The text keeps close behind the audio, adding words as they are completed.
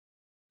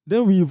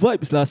Then we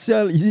vibes lah,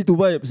 sial, easy to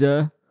vibes,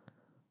 yeah.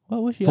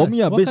 What she For ask? me,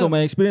 What based kind on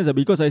my experience,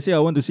 because I say I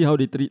want to see how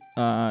they treat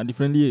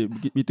differently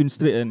between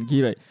straight and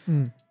gay, right?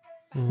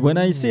 When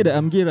I say that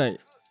I'm gay, right,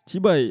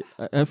 Chibai,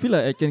 I feel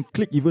like I can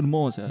click even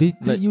more, sir. They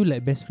treat you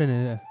like best friend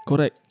like that.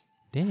 Correct.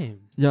 Damn.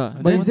 Yeah.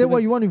 But is that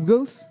what you want with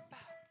girls?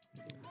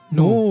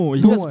 No,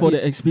 it's No, just for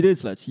the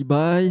experience, lah,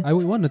 Chibai. I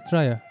would want to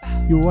try.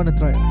 You want to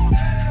try?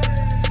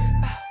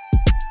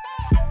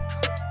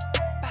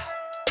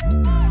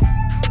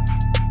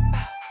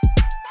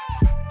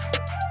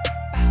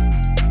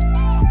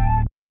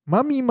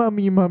 Mummy.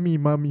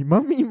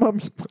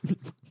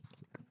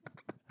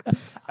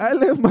 I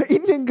love my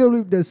Indian girl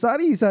with the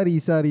sari.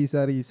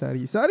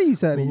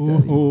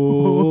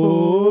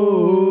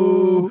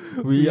 Oh,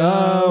 we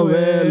are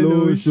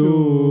Velo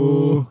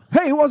Show.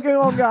 Hey, what's going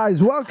on,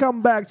 guys?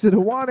 Welcome back to the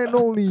one and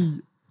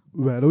only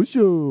Velo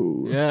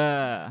Show.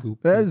 Yeah.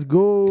 Let's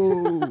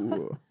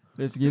go.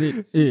 Let's get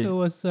it. Hey, So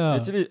what's up?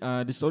 actually,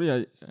 the story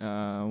I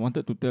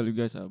wanted to tell you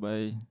guys, but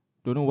I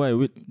don't know why I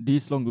wait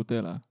this long to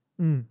tell.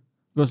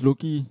 Because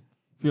Loki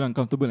feel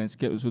uncomfortable and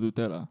scared also to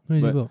tell. What is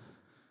it But about?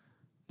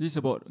 this is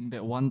about that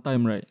one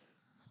time, right?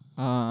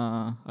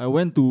 I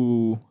went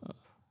to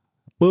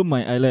perm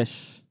my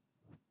eyelash.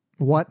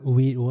 What?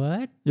 Wait,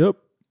 what? Yup.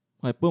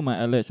 I perm my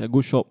eyelash. I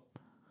go shop.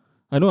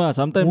 I know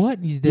sometimes.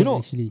 What is that you know,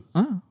 actually?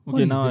 Huh? What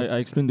Okay, is now that? I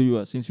explain to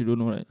you since you don't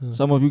know, right? Huh.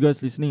 Some of you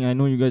guys listening, I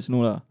know you guys know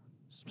lah.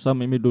 Some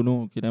maybe don't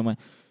know. Okay, never mind.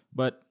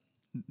 But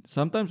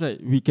sometimes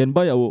we can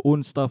buy our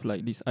own stuff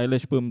like this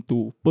eyelash perm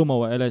to perm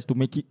our eyelash to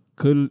make it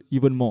curl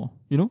even more.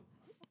 You know?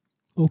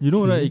 Okay. You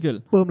know, right, Eagle?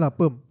 Perm. Like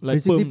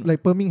Basically, perm.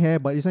 like perming hair,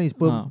 but this one is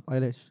perm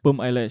eyelash. Perm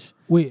eyelash.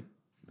 Wait,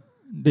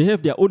 They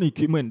have their own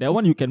equipment. That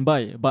one you can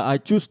buy. But I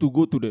choose to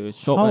go to the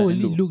shop. how and will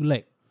do. it look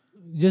like?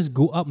 Just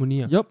go up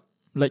only. Yup.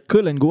 Like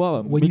curl and go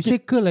up. When Make you say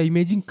it- curl, I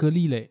imagine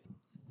curly like.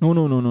 No.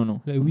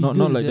 Like Not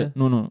wiggles, like yeah. that.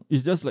 No.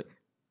 It's just like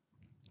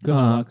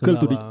Curl, curl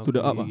up, to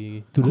the up.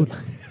 okay. To the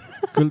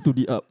Curl to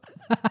the up.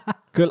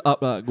 Curl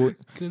up lah. Go.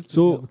 curl to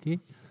So, the up, okay.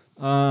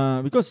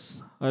 Because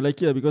I like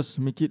it because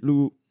make it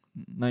look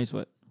nice.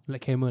 What?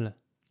 Like camel lah.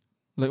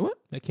 Like what?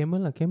 Like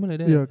camel like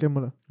that. Yeah,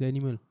 camera. The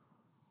animal.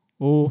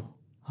 Oh,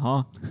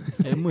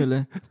 camel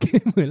eh.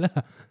 Camel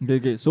lah.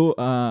 Okay. So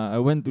I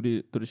went to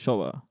the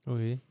shop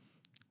Okay.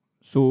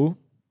 So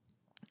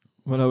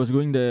when I was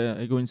going there,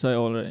 I go inside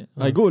all right.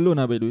 I Uh. go alone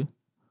by the way.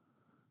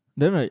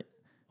 Then right,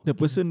 the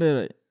person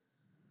there right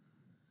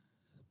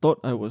thought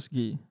I was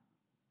gay.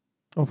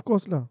 Of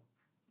course lah.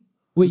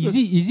 Wait, is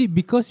it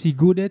because he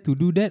go there to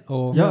do that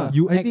or Yeah,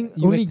 you I act, think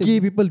you only acted- gay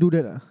people do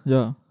that.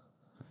 Yeah,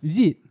 Is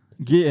it?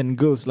 gay and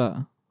girls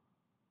lah.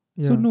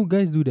 Yeah. So no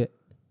guys do that.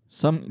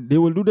 Some they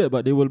will do that,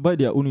 but they will buy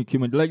their own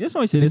equipment. Like that's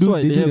why I say. They That's do,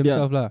 why they they do have their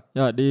themselves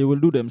lah. they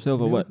will do themselves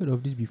or Never what. heard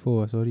of this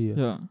before. Sorry.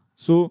 Yeah.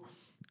 So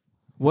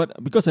what?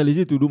 Because I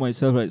lazy to do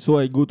myself, right? So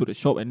I go to the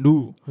shop and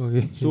do.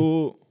 Okay.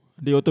 So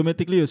they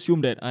automatically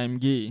assume that I'm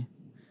gay.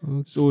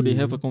 okay. So they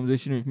have a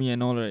conversation with me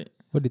and all, right?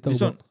 what they talk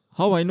This about? one,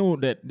 how I know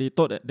that they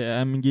thought that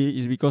I'm gay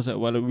is because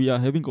while we are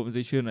having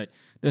conversation, right?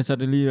 Then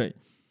suddenly, right,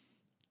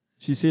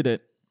 she said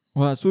that,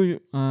 wow, so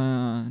you,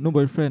 no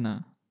boyfriend,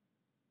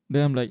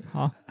 Then I'm like,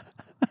 huh?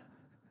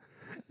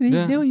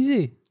 Yeah. Then what you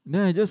say?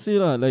 Then I just say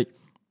lah, like,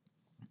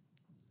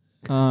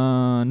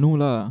 no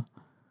lah.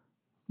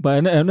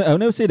 But I'll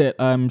never say that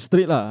I'm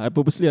straight lah.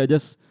 I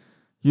just,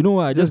 you know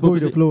what? I Just go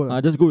with the flow lah.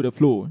 I just go with the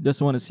flow. Just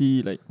want to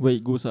see like where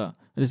it goes I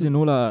just say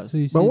no lah. So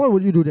you But say why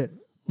would you do that?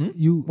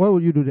 you Why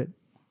would you do that?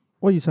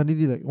 Why you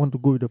suddenly like want to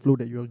go with the flow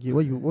that you're gay?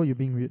 Why you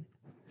being weird?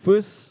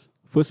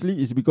 Firstly,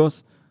 is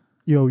because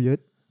You're weird.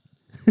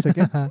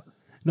 Second,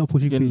 not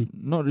pushing P.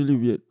 not really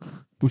weird.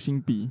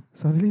 Pushing P.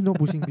 suddenly not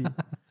pushing P.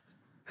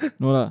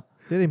 No lah.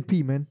 Tell him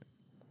P, man.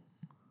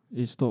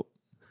 Stop.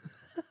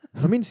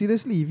 I mean,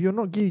 seriously, if you're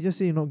not gay, you just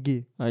say you're not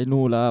gay. I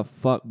know lah.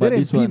 Fuck. But Tell him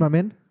this P, one. my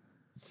man.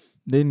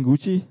 Then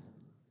Gucci.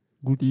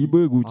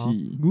 Tiba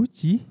Gucci.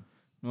 Gucci.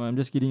 No, I'm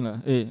just kidding lah.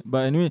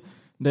 But anyway,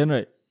 then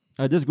right,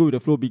 I just go with the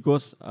flow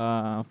because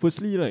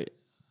firstly right,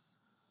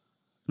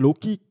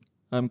 low-key,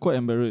 I'm quite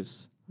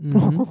embarrassed.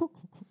 Mhm.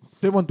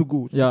 They want to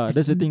go. Yeah,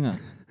 that's the thing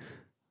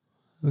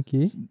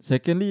Okay.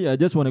 Secondly, I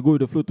just want to go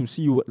with the flow to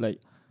see what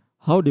like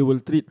how they will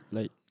treat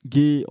like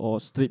gay or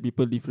straight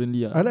people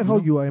differently. I like how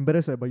you are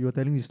embarrassed, but you are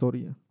telling the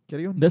story.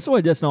 Carry on. That's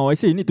why just now I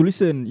say you need to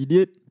listen,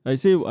 idiot. I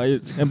say I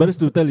embarrassed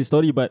to tell the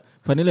story, but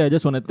finally I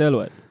just want to tell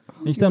what.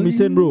 Next time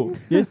listen, bro.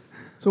 Okay?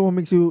 So what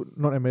makes you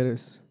not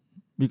embarrassed?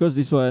 Because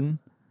this one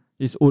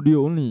is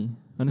audio only.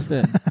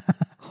 Understand?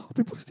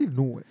 People still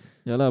know.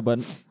 Yeah lah, but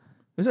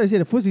That's why I say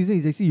the first reason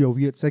is actually you're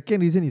weird.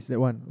 Second reason is that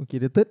one. Okay,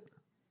 the third,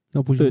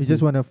 Not pushing you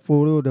just want to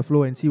follow the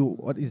flow and see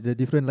what is the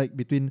difference like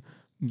between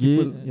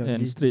gay People, yeah,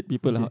 and gay. straight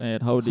people Okay. and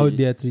how how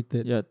they they are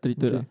treated.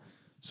 treated. Okay.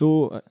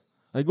 So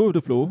I go with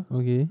the flow.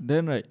 Okay.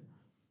 Then right,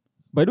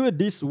 by the way,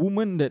 this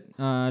woman that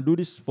do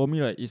this for me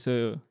right is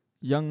a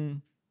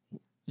young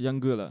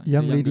girl It's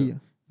a young lady. girl.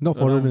 Not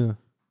Around- foreigner.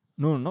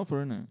 No, not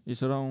foreigner.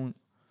 It's around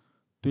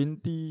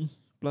 20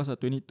 plus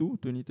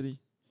 22, 23.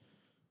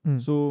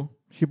 So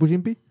She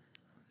pushing P?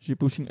 she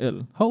pushing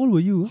L. How old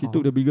were you? She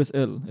took the biggest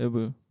L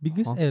ever.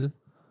 Biggest Huh? L.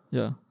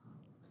 Yeah.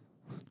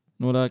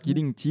 No lah,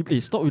 kidding.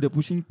 Stop with the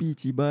pushing P,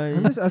 Chibai.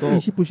 I'm just asking, Stop.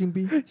 is she pushing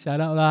P?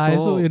 Shut up lah. I'm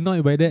so Stop.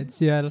 annoyed by that,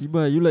 sial.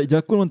 Chibai, you like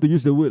Jakun want to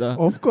use the word ah.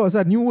 Of course,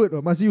 new word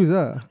must use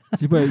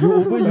Chibai, you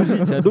overuse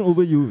it, sia. Don't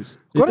overuse.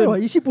 Correct, Later-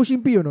 what? Is she pushing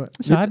P or not?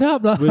 Shut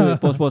up lah.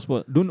 wait, pause.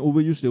 Don't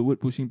overuse the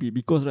word pushing P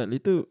because right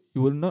later it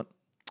will not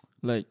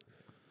like.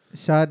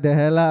 Shut the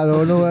hell up.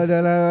 No.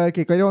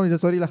 Okay, carry on with the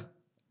story lah.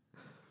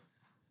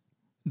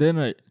 Then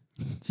right,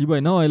 Chibai,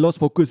 now I lost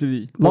focus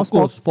already. Lost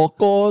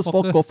Focus.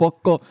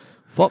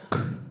 Fuck.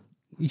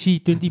 She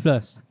 20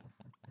 plus.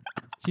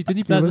 She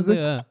 20 plus what's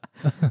also.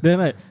 Then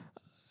right,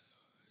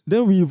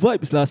 then we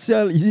vibes lah.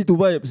 Sial, easy to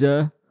vibes,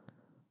 yeah.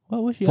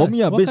 What was she For ask?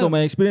 me, What based on kind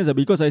my experience,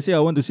 because I say I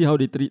want to see how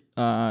they treat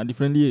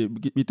differently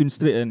between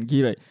straight and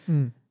gay, right?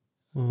 of-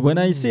 When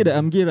I say that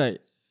I'm gay, right,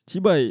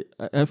 Chibai,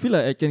 I feel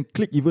like I can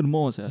click even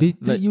more, sia. They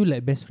treat Like, you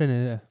like best friend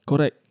like that.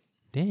 correct.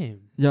 Damn.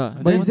 Yeah.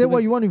 I But don't is that want to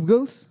what you want with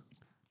girls?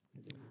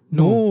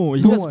 No,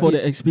 it's No, just for the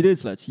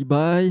experience, lah.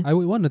 Chibai, I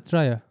would want to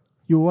try.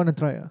 You want to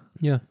try?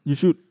 Yeah. you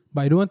should.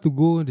 But I don't want to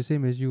go the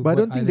same as you. But I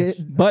What don't think they.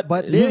 But,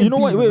 But you, they you know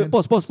what? ain't Wait, man.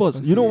 pause.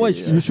 You know why you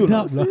should? Shut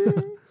up not?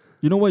 lah.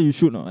 You know why you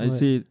should not? I What?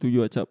 say to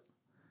you, Achap.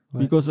 What?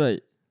 Because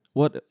right,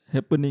 what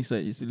happened next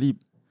right is really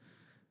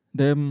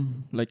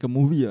damn like a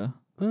movie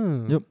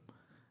Yep.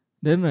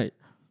 Then right,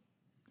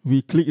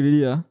 we click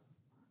really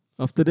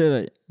After that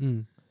right,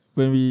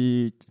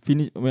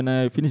 when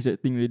I finish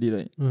that thing already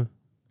right,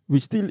 we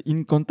still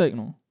in contact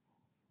no.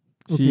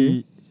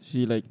 Okay.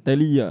 She like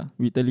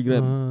we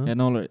telegram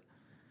and all right.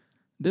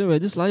 Then we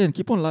just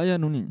keep on layan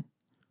only.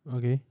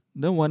 Okay.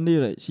 Then one day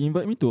right, she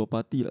invite me to a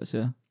party lah,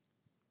 sia.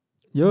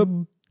 Yup.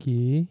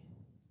 Okay.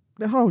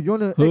 Then how? You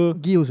want to Her-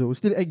 act gay also?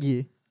 Still act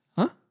gay?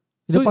 Huh?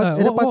 At the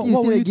at the party you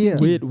what still were act you gay?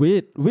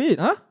 thinking? Wait,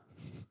 huh?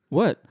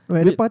 What? No,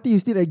 at the Wait. party you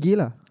still act gay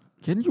lah.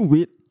 Can you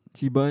wait,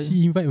 Chibai?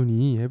 She invite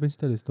only. Haven't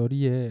started the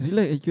story yet.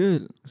 Relax,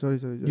 girl. Sorry.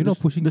 You're not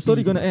pushing. The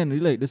story P. gonna end.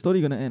 Relax. The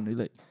story gonna end.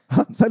 Relax.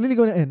 Suddenly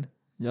gonna end.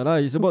 Yeah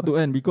lah, it's about to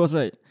end because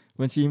right,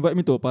 when she invite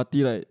me to a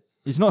party right,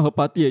 it's not her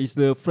party, it's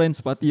the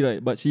friend's party right,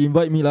 but she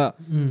invite me lah.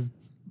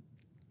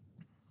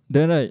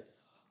 Then right,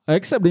 I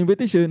accept the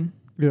invitation.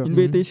 Yeah.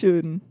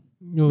 Invitation.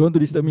 Don't want to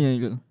disturb me,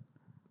 girl.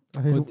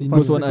 Continue.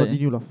 Close one eye.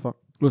 Continue lah. Fuck.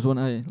 Close one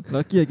eye.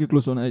 Lucky I can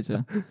close one eye,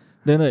 yeah.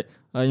 Then right,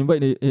 I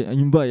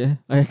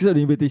accept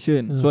the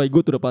invitation. So I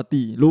go to the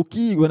party. Low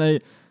key when I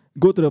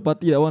go to the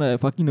party, I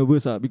fucking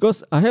nervous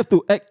because I have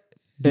to act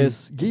Gay.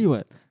 as gay.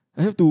 What?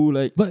 I have to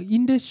like. But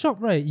in the shop,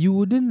 right, you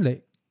wouldn't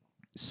like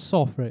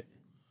soft, right?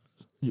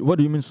 What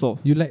do you mean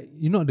soft? You like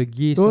you not the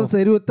gay Don't soft.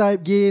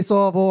 stereotype gay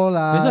soft all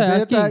lah. That's why I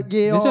Stereotype asking.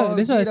 gay That's why- all.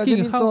 that's why I Gay doesn't asking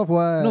mean how- soft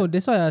what? No,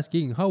 that's why I'm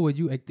asking. How would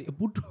you act?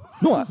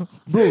 No,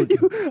 bro.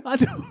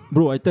 Aduh.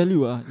 Bro, I tell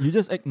you, you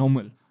just act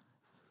normal.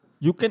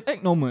 You can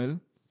act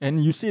normal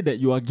and you say that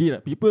you are gay,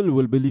 right? People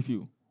will believe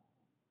you.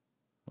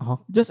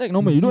 Just act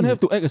normal. You don't have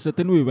to act a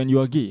certain way when you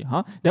are gay,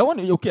 huh? That one,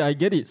 okay, I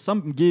get it.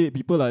 Some gay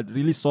people are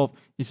really soft.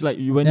 It's like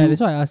when Yeah, you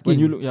that's why I'm asking. when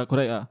you look, yeah,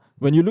 correct.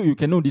 When you look, you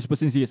can know this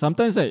person is gay.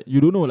 Sometimes like you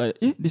don't know, like,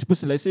 this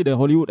person, like say the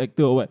Hollywood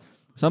actor or what.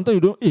 Sometimes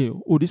you don't,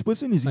 this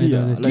person is I gay. don't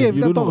Like, understand. Gay every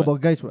you time don't know talk what.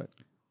 about guys what?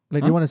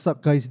 Like they Huh? want to suck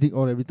guys' dick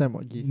all every time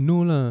what gay.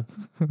 No lah.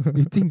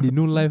 You think they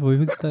know life or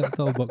even start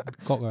talk about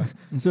cock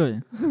That's why.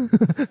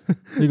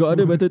 They got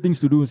other better things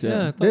to do,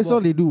 yeah. talk That's about,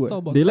 all they do.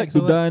 talk about They like cocks to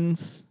or what.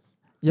 dance.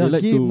 Yeah, They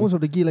like gay. to- Most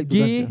of the gay like to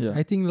Gay, dance. Yeah.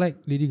 I think like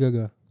Lady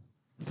Gaga.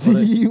 See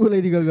you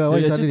Lady Gaga. Why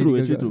Yeah, is actually Lady true,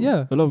 Gaga? actually true.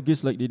 Yeah. A lot of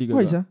gays like Lady Gaga.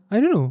 Why is that? I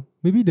don't know.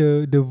 Maybe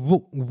the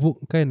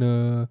Vogue kind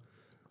of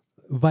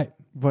vibe.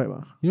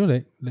 Vibe You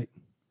know, like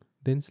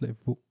dance like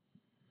Vogue.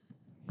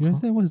 You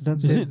understand what's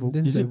Dance Is like it? Vogue.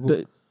 Dance Is like it?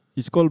 Vogue?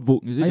 It's called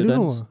Vogue. Is it I the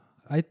don't dance? know.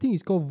 I think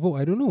it's called Vogue.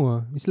 I don't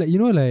know. It's like, you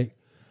know, like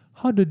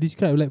how to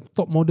describe like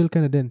top model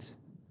kind of dance.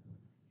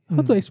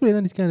 How to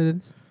explain this kind of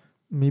dance?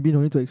 Maybe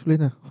no need to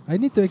explain. I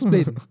need to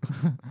explain.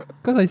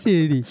 Because I say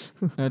already.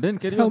 Then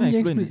carry Help on and me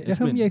explain. explain.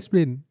 Help me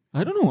explain.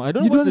 I don't know. I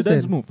don't You know what's don't the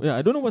dance understand? move. Yeah,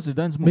 I don't know what's the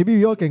dance move. Maybe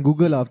we all can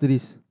Google after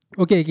this.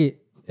 Okay.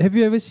 Have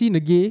you ever seen a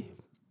gay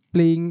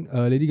playing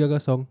a Lady Gaga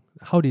song?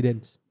 How they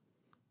dance?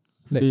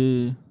 Like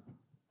They,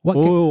 what?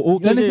 oh,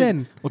 okay. You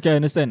understand? Okay, I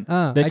understand.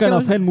 Ah, That I kind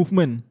of cannot hand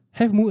movement.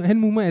 have hand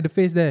movement at the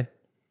face there.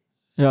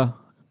 Yeah,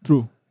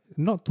 true.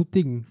 Not to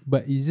think,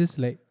 but it's just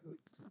like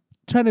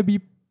trying to be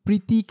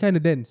pretty kind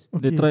of dance.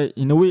 They try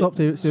in a way. Stop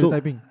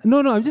stereotyping. No,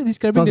 I'm just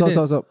describing the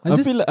dance. Stop. I'm I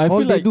just, feel All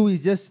like they do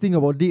is just think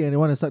about dick and they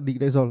want to suck dick.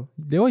 That's all.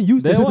 they want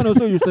use that the one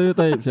also you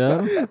stereotypes,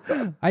 yeah.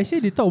 I say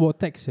they talk about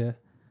tax, yeah.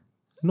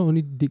 Not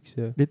only dicks,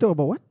 yeah. They talk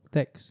about what?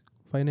 Tax,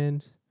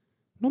 finance.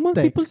 Normal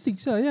Tax. people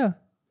things, yeah.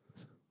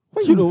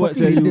 Why You know what,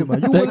 fucking sia, you? random, ah?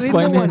 You Tax, random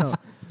one, finance. ah.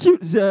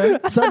 Cute, yeah.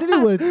 Suddenly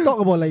we'll talk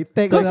about like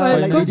tech, Cause I-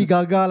 like cause- Lady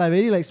Gaga, like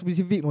very like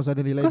specific. No,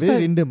 suddenly like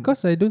very random.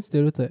 Because I don't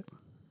stereotype.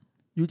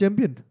 You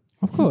champion.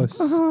 Of course.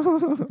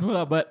 No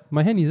lah, but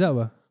My hand is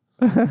up,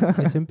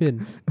 I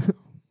champion.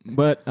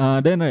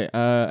 then right,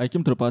 I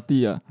came to the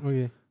party,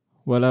 Okay.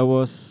 While I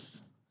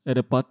was at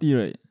the party,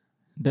 right.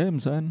 Damn,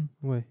 son,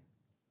 Why?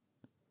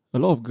 a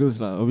lot of girls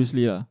lah,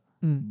 obviously lah.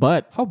 Mm.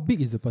 But How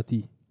big is the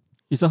party?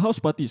 it's a house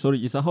party. Sorry,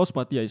 it's a house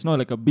party. It's not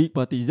like a big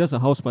party. It's just a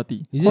house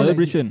party. Is it like-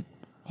 Celebration.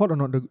 Hot or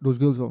not those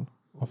girls all?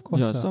 Of course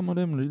Yeah, lah. some of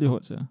them really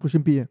hot, yeah.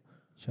 Pushing P.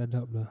 Shut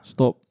up lah.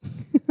 Stop.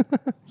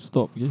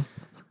 Stop, okay?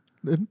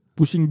 Then?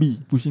 Pushing B.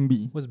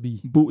 What's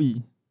B?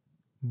 Booty.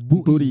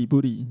 Booty.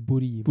 Booty.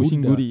 Booty.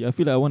 Pushing Bunda. booty. I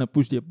feel like I want to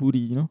push their booty,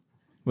 you know,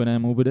 when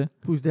I'm over there.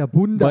 Push their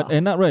bunda. But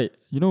end up, right,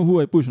 you know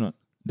who I push not?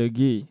 The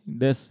gay.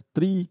 There's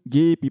 3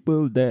 gay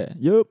people there.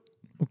 Yup.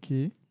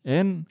 Okay.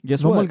 And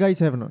guess Normal what? guys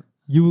have not.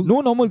 You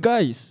No normal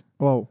guys.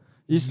 Wow.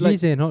 It's like,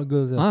 gays and not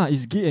girls.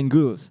 it's gay and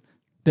girls.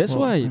 That's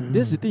Wow. why.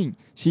 That's the thing.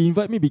 She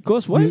invite me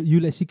because why? You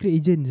like secret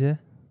agents, yeah?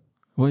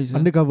 Why is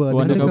that? Undercover. Oh,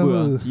 undercover.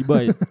 Undercover.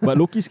 Cibai. But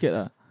Loki scared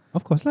ah.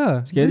 Of course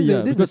lah. Scary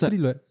lah, That's because the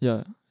thrill, what?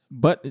 Yeah.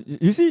 But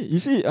you see,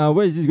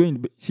 where is this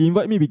going? She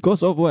invite me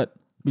because of what?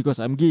 Because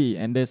I'm gay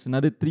and there's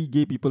another 3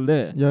 gay people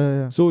there.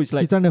 Yeah. So it's She's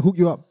like, trying to hook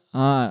you up.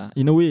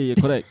 in a way,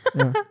 correct.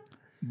 Yeah.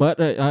 But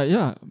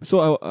yeah. So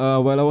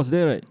while I was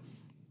there, right,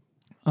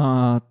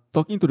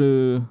 talking to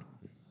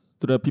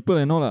the people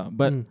and all lah.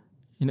 But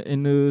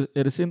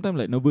at the same time,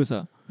 like nervous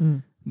ah.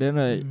 Mm. Then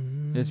right,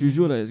 as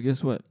usual, like,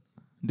 guess what?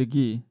 The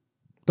gay,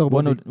 Talk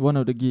about one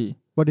of the gay.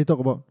 what they talk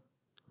about.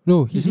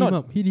 No, It's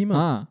not- hit him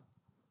up.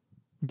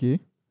 Okay.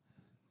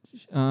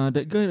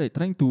 That guy right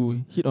trying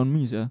to hit on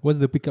me, yeah. What's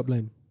the pickup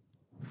line?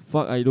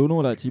 Fuck, I don't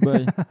know lah,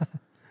 Chibai.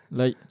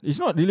 Like, it's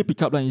not really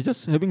pick up line. It's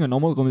just having a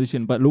normal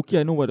conversation. But Loki,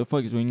 I know what the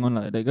fuck is going on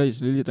lah. That guy is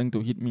really trying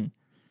to hit me.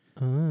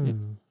 Ah.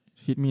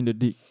 Hit me in the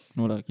dick.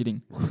 No lah,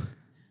 kidding.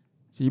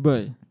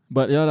 Chibai.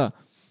 But yeah lah.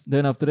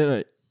 Then after that,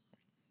 right,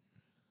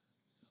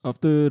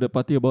 after the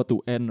party about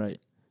to end, right,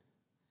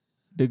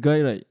 the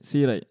guy, right,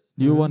 say, right,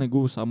 do you want to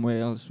go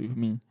somewhere else with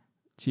me?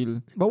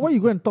 Chill. But why you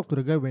go and talk to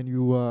the guy when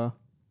you are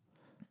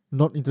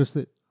not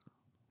interested?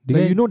 The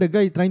Like, guy- you know the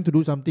guy trying to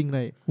do something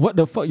like What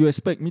the fuck you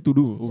expect me to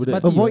do over there?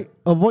 Party.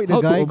 avoid the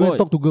How to guy, go and avoid?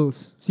 talk to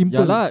girls. Simple.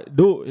 Yeah lah,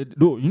 though,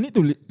 you need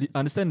to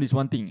understand this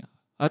one thing.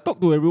 I talk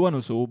to everyone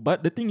also,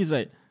 but the thing is,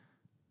 right,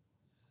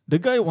 the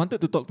guy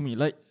wanted to talk to me.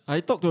 Like,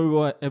 I talk to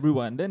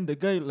everyone, then the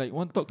guy like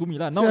want to talk to me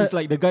lah. Now So, it's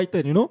like the guy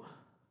turn, you know?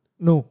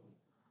 No.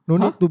 No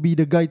Huh? need to be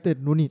the guy turn.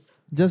 No need.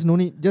 Just no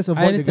need. Just I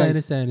avoid the guys.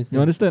 understand.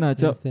 You understand, I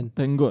Chap? understand.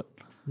 Thank God.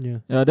 Yeah.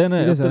 Yeah, then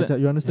Serious after ah, that, Chap,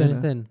 you I understand?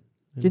 understand.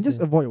 Can just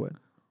avoid what?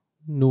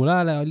 No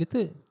lah, like a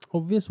little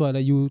obvious what,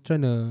 like you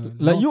trying to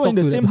like you are in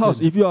the same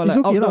house. If you are It's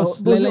like okay lah. outdoors,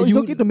 Bro, Like it's you-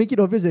 okay to make it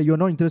obvious that you're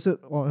not interested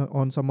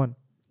on someone.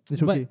 It's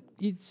but okay.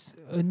 it's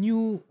a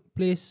new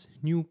place,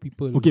 new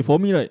people. okay,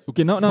 for me, right?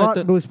 Okay, now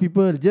Fuck those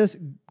people.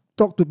 Just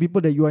talk to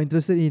people that you are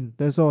interested in.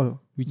 That's all.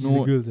 Which is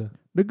No. the girls.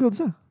 The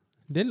girls ah.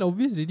 Then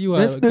obvious already what.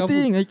 that's the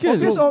thing. I can't.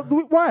 Obvious all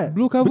do it. What?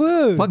 Blue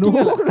cover. Fucking No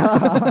hell.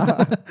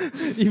 lah.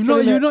 If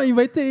not, you're not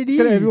invited already.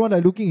 Kan everyone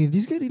are looking in.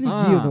 This guy really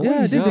Ah. gay or not? Yeah,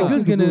 Why is then he the Yeah.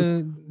 girls talking to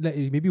gonna like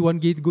maybe one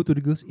gay go to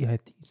the girls. Yeah, I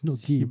think it's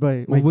not gay.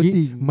 Shibai, My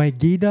overthink. my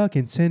gaydar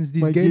can sense this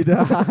My guy.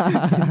 gaydar.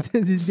 can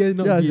sense this guy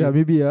not Yeah, gay. yeah,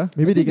 maybe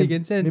maybe I they think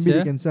can, sense. maybe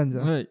yeah? they can sense.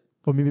 Right.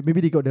 Or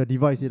maybe they got their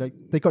device. They like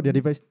take out their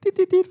device.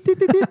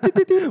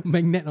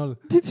 Magnet all.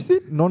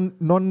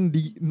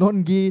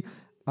 non gay.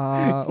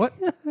 What?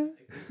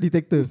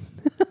 Detector.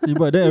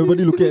 Ciba, then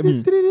everybody look at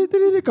me.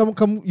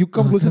 You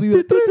come closer to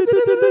you.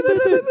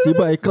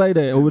 Ciba, I cry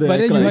there over there. But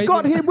I then cry. you We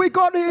got him. We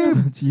got him.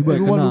 Ciba,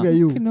 Everyone kena. look at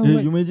you. Kena Hey,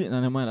 what? you imagine? Nah,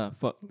 never mind lah.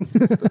 Fuck.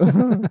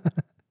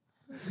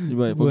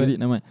 Ciba, forget What? it.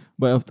 Never mind.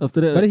 But after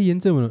that, But then he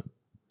handsome or not?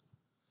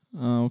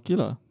 okay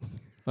lah.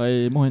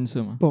 I more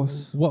handsome.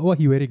 Boss. What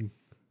he wearing?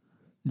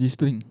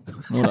 G-string.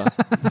 No lah.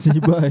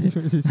 Ciba.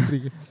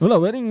 No lah,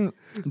 wearing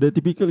the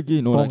typical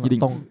gay. No lah, kidding.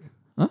 Tong.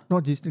 Huh?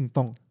 Not G-string.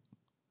 Tong.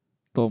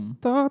 Tom.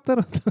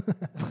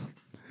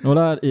 No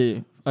lah,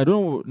 I don't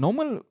know.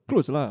 Normal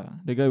clothes lah,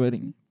 the guy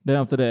wearing. Then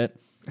after that,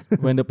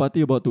 when the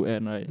party about to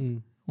end, right?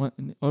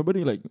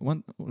 Everybody like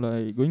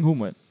going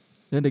home, right?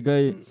 Then the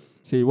guy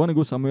say, "Want to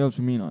go somewhere else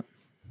with me, not?"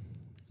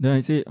 Then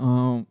I say,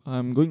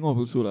 "I'm going off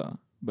also lah."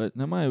 But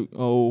never mind.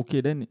 Oh, okay.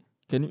 Then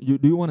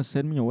do you want to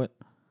send me or what?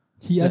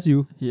 He asked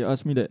you. He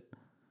asked me that.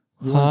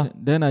 Huh?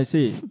 Then I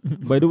say,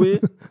 by the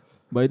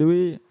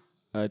way,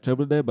 I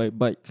travel there by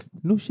bike.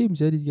 No shame,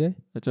 sir, this guy.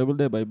 I travel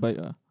there by bike.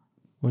 Oh,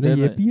 then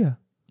he Then happy ah.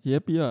 He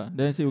happy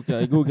Then I say,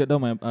 okay, I go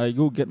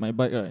get my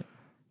bike, right?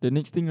 The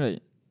next thing, right,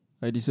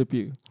 I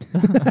disappear.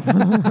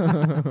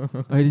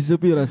 I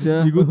disappear lah,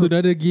 sia. You go to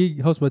another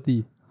gay house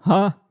party.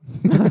 Huh?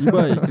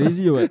 Cibai,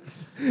 crazy or what?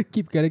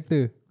 Keep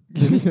character.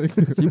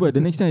 Cibai,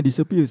 the next time I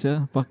disappear,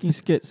 sia. Fucking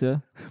scared,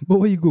 sia.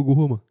 But why you go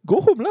home ah? Go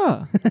home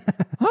lah.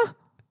 Huh?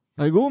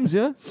 I go home,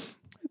 sia.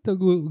 I thought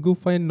go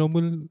find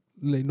normal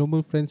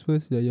friends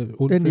first. Yeah, your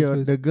own Then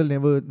friends the first. girl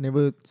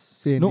never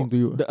say anything to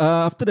you.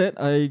 After that,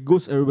 I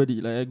ghost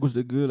everybody. Like, I ghost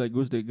the girl, I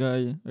ghost the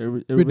guy.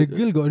 Wait, the Everybody.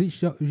 girl got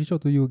reach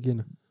out to you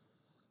again.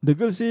 The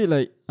girl say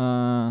like,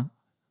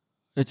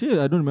 actually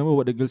I don't remember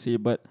what the girl say,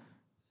 but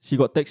she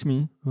got text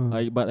me.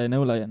 But I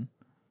never layan.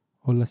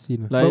 Oh, last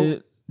scene.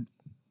 Like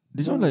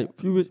this one like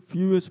few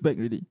years back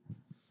already.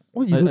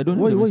 Why you I do, don't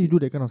why, have the why you message. do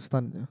that kind of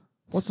stunt? Yeah?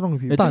 What's wrong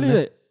with you? Actually,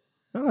 right,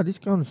 Yeah, lah, this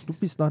kind of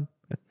stupid stunt.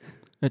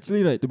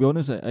 to be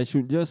honest, right, I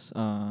should just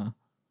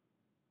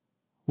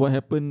what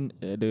happened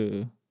at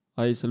the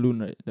eye salon,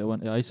 right? That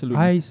one, eye salon.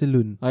 Eye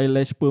salon.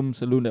 Eyelash perm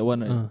salon, that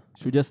one, right? Ah.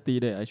 Should just stay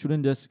there. I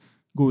shouldn't just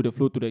go with the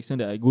flow to the extent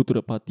that I go to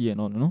the party and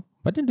all, you know.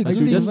 But then the I I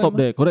should think- just stop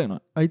there, correct or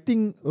not? I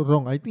think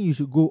wrong. I think you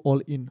should go all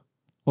in.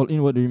 All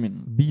in, what do you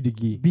mean? Be the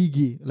gay. Be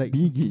gay. Like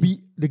Be gay. Be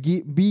the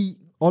gay. Be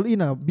all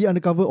in. Be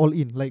undercover. All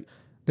in. Like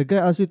the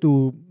guy asks you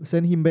to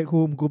send him back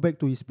home, go back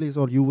to his place,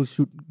 or you will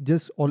should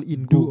just all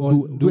in.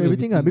 Do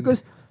everything.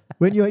 Because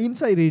when you are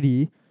inside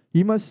already,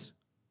 he must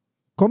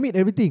commit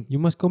everything. You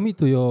must commit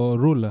to your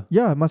role lah.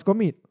 Yeah, must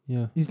commit.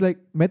 Yeah. It's like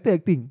meta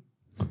acting.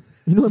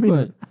 You know what I mean?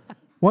 Right.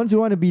 Once you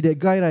want to be that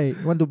guy, right?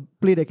 Want to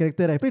play that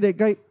character, right?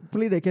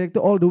 Play that character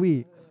all the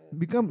way.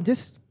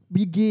 Just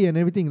be gay and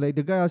everything. Like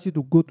the guy asks you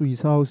to go to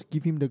his house,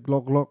 give him the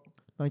Glock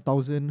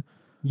 9000.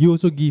 You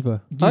also give I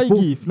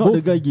give, not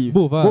the guy give.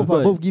 Both ah.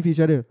 Both give each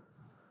other.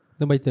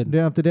 Then by turn.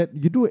 Then after that,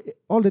 you do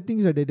all the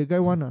things that the guy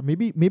want.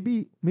 Maybe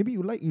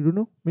you like, you don't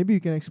know. Maybe you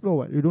can explore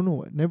what you don't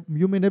know. What.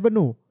 You may never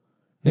know.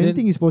 And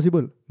Anything is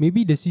possible.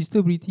 Maybe the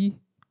sister pretty,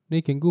 then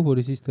you can go for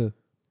the sister.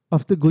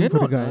 After going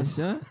for the Cannot, guy.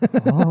 sia.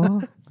 Ah.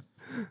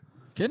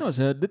 Cannot,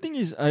 sia. The thing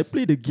is, I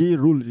play the gay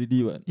role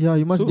already, what? Yeah,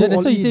 you must So- go Yeah, that's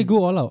all why you say in.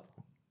 go all out.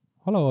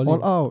 All out, all, All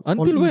in. out.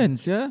 Until all in. when,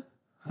 sia?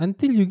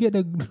 Until you get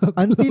the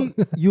Until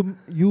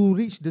you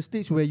reach the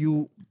stage where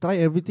you try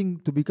everything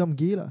to become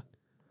gay lah.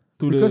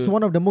 To Because the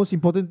one of the most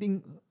important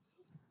thing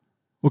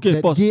okay,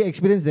 that pause. gay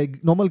experience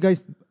that normal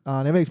guys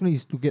never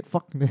experience is to get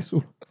fucked in their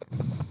soul.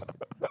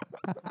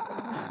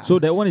 So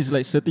that one is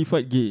like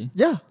certified gay.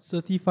 Yeah,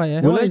 certify.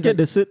 Will one I is get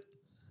the cert?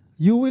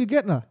 you will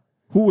get lah.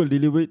 Who will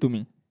deliver it to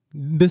me?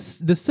 The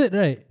cert,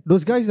 right?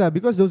 Those guys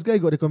because those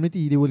guys got the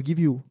community, they will give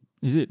you.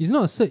 Is it? It's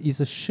not a cert, it's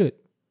a shirt.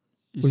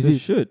 It's is a it?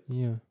 shirt.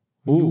 Yeah.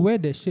 When you Oh. wear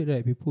that shirt,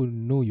 right, people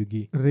know you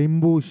gay.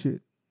 Rainbow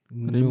shit.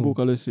 Rainbow No.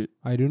 color shirt.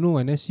 I don't know.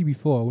 I never see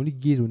before. Only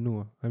gays will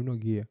know. I'm not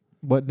gay.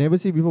 But never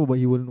see before, but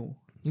he will know.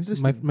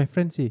 Interesting. My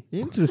friend say.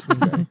 Interesting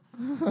guy.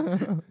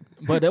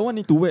 But that one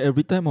need to wear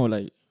every time or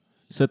like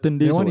certain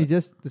days That or one what? is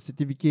just the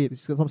certificate.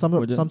 It's some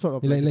Oh, just- sort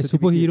of Like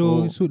certificate.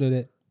 superhero Oh. suit like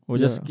that. Or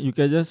just you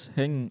can just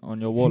hang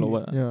on your wall or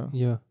what? Yeah.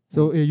 Yeah.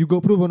 So you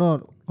got proof or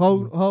not?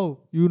 How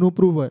you know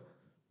proof what?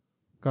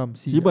 Come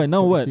see. See, but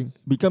now what? Interesting.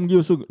 Become gay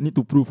also need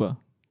to prove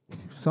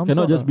Some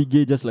Cannot sort just be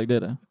gay just like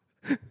that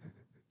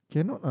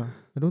Cannot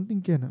I don't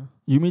think can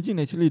You imagine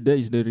actually that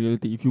is the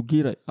reality. If you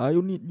gay, right, I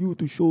need you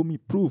to show me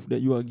proof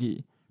that you are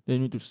gay. Then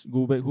you need to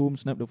go back home,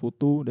 snap the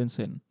photo, then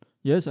send.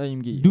 Yes, I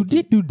am gay. Do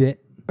Okay. they do that?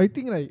 I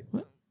think like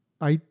What?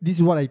 this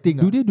is what I think.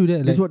 Do they do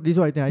that? This Like, is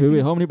what I think. I Wait,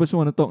 think how many person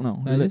want to talk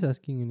now? I'm Like, just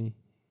asking only.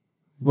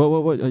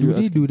 what are you Do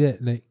they asking? do that?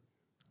 Like,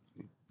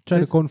 try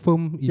to That's-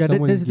 confirm if yeah,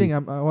 someone that's is the gay.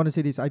 thing. I want to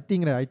say this. I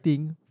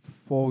think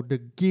for the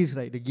gays,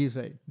 right,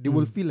 they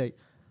will feel like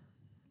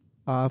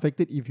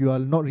affected if you are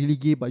not really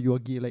gay but you are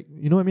gay. Like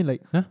you know what I mean?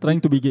 Like Trying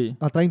to be gay.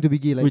 trying to be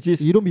gay. Like Which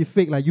is- you don't be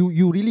fake. Like you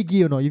really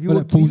gay or not? If you But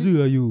were like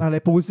poser are you?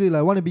 like poser,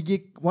 like want to be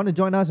gay, want to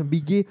join us and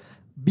be gay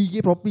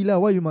properly lah.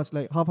 Why you must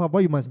like half? Why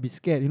you must be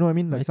scared? You know what I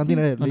mean? Like I something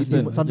like that. Like,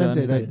 understand. sometimes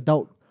Yeah, they like understand.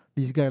 doubt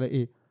this guy.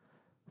 Like,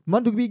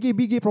 want to be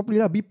gay properly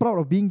lah. Be proud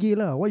of being gay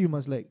lah. Why you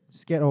must like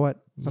scared or what?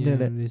 Something like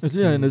that. that's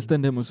Actually, I true.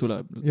 understand them also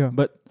lah. Yeah.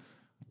 But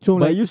So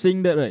by like you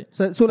saying that, right?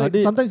 so like Are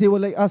they- sometimes they will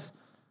like ask,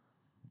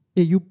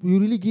 hey, you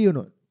really gay or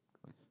not?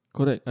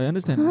 Correct. I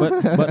understand.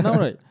 But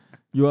now, right?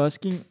 You are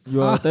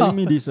telling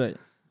me this, right?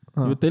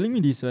 You're telling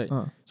me this, right?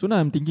 So now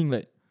I'm thinking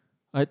like,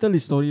 I tell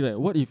this story, right?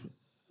 What if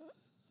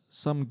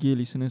some gay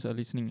listeners are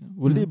listening?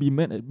 Will they be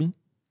mad at me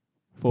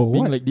for For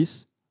being what? like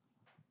this?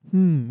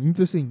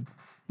 Interesting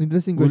Will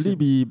they question.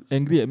 be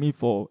angry at me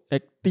for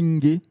acting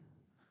gay?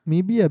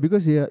 Maybe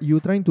because you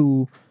trying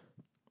to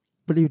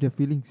play with their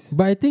feelings.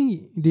 But I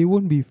think they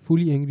won't be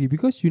fully angry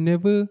because you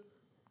never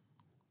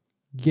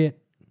get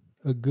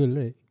a girl,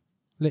 right?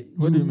 Like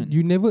What do you mean?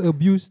 You never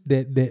abuse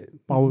that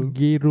Power.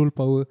 gay role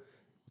power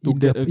To in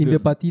get the a in the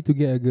girl. party to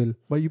get a girl.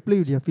 But you play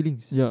with their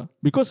feelings. Yeah.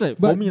 Because like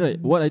for But- me, right,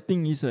 what I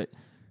think is right,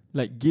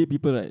 like gay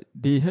people, right,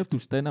 they have to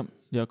stand up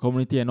their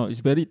community and all.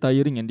 It's very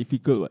tiring and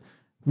difficult. Right?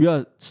 We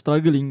are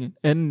struggling,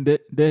 and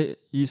there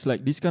is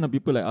like this kind of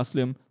people like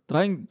Aslam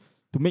trying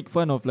to make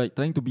fun of like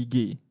trying to be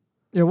gay.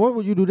 Yeah, what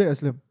would you do that,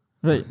 Aslam?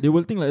 Right? They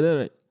will think like that,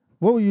 right?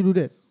 What would you do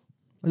that?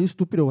 Are you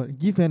stupid or what?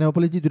 Give an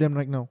apology to them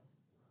right now.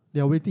 They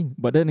are waiting.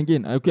 But then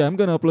again, okay, I'm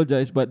gonna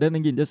apologize. But then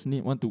again, just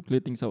want to clear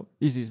things out.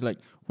 This is like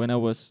when I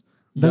was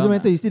Doesn't young,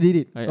 matter, you still did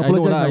it. I know,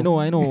 Apologize lah, I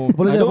now. know.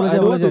 Apologize, I don't want to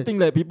apologize. think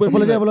like people.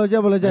 Apologize, think like,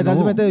 apologize. I Doesn't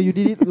know. matter, you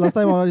did it last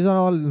time or this one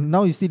all.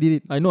 Now you still did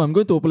it. I know. I'm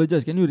going to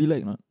apologize. Can you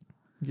relax, not?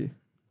 Okay.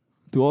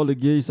 To all the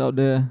gays out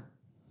there,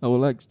 I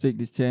would like to take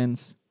this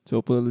chance to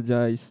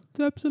apologize.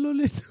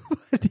 Absolutely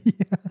nobody.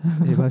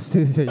 Hey,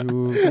 bastards,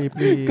 you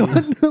play.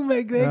 Conor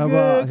McGregor,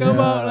 Rabak, come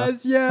yeah. out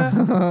last year.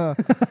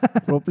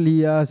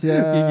 Properly, Okay,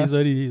 yeah.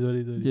 sorry.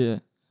 Yeah.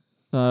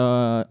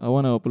 I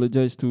want to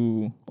apologize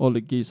to all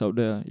the gays out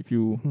there. If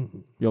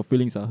your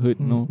feelings are hurt,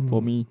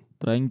 for me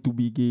trying to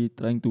be gay,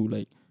 trying to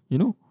like,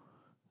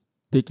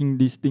 taking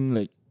this thing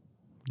like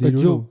They A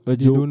don't joke. know. A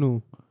They joke. don't know.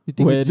 You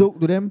think When- a joke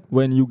to them?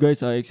 when you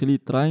guys are actually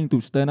trying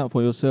to stand up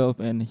for yourself,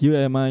 and here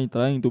am I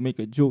trying to make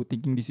a joke,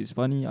 thinking this is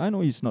funny. I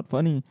know it's not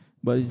funny,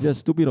 but it's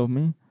just stupid of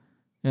me,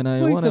 and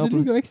I Why want to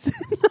suddenly apologize.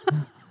 got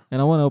accent? And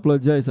I want to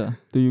apologize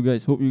to you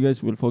guys. Hope you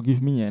guys will forgive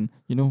me and,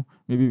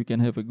 maybe we can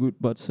have a good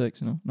butt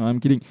sex, No, I'm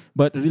kidding.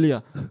 But really,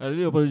 I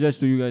really apologize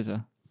to you guys.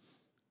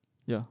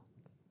 Yeah.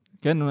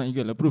 Can or not,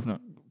 Eagle? Approve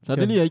not?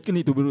 Suddenly, I can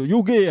need to be.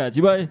 You gay,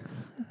 Chibai?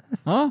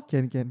 Huh?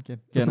 Can. Can,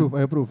 Approve,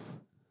 I approve.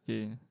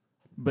 Okay.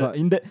 But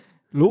in that,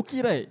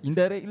 low-key, right,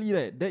 indirectly,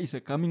 right, that is a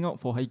coming out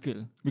for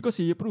Haikal. Because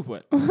he approved,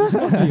 what? It's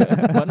not gay,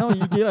 right? But now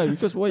he gay, lah.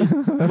 Because why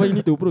you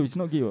need to approve? It's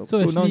not gay, what? So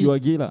now you are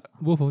gay, lah.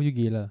 Both of you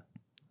gay lah.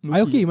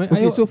 Low-key.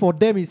 Okay, so for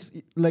them,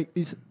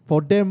 it's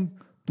for them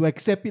to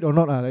accept it or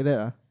not, like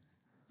that.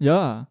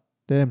 Yeah.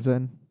 Damn,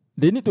 son.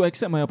 They need to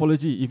accept my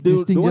apology. If they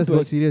This thing don't want just to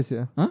got serious,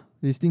 yeah. Huh?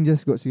 This thing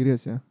just got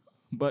serious, yeah.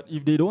 But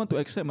if they don't want to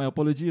accept my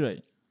apology,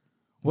 right,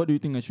 what do you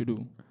think I should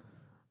do?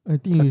 I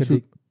think Suck you a should.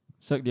 dick.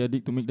 Suck their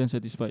dick to make them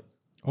satisfied.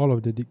 All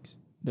of the dicks.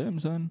 Damn,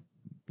 son.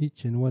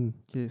 Each and one.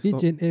 Okay,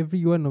 Each and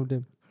every one of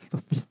them.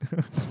 stop it.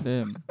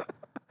 Damn.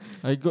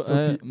 I got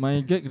Stop it. my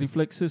gag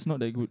reflexes not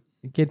that good.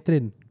 You can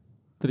train.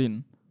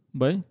 Train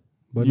by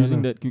Banana.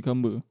 using that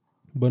cucumber.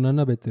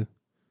 Banana better.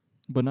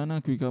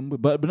 Banana cucumber.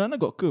 But banana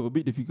got curve, a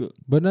bit difficult.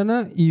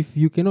 Banana, if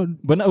you cannot...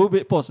 Banana,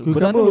 wait, pause. Cucumber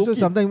Banana also low-key.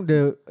 sometimes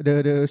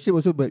the shape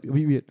also a bit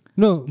weird.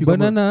 No, Cucumber.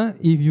 banana,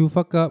 if you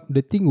fuck up,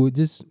 the thing will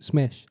just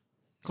smash.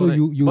 So Correct.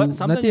 you But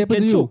sometimes nothing you happen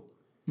can to you. choke.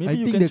 Maybe I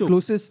you think can the choke.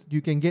 closest you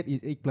can get is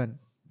eggplant.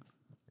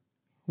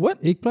 What?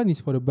 Eggplant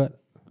is for the butt.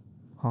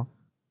 Huh?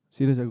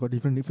 Serious, I got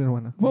different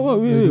one.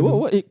 Wait,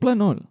 what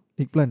eggplant all?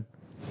 Eggplant.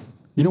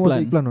 You know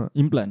what's Implant. eggplant or not?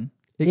 Implant.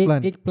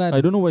 Eggplant. Eggplant.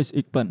 I don't know what is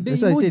eggplant. The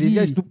That's why I say this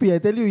guy emoji. stupid. I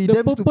tell you, he The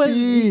damn purple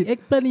stupid.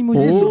 eggplant He's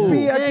emoji. Oh.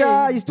 stupid, acha.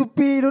 He's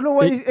stupid. Don't know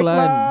what is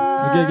eggplant.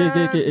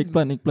 Okay.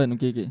 Eggplant.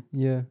 Okay.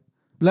 Yeah.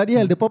 Bloody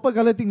hell, the purple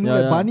color thing look Yeah,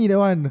 like yeah. bunny, that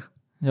one.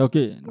 Yeah,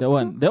 okay. That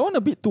one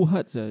a bit too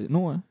hard, sir.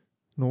 No,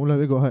 No lah,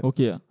 we got hard.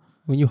 Okay.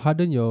 When you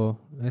harden your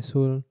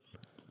asshole.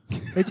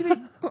 Actually,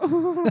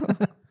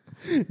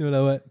 You know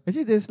like what?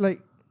 actually, there's like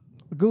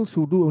girls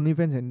who do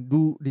OnlyFans and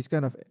do this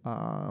kind of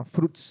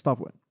fruit stuff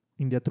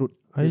in their throat.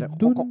 I They like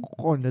don't-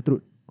 in their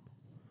throat.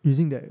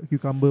 Using the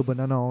cucumber,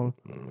 banana, all.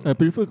 I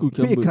prefer Fake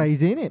cucumber.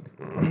 crazy, innit?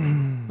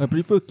 I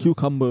prefer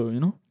cucumber,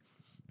 You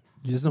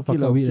just not Okay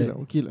fuck lah, up okay it, lah,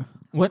 right? okay lah.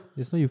 What?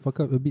 Just now you fuck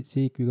up a bit,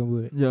 say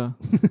cucumber, right? Yeah.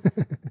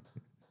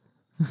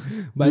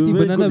 But I You think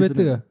very banana good better.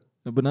 listener.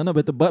 The banana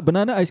better. But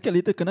banana I scared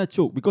later kena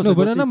choke because No, I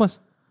got banana see- must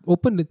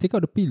open the take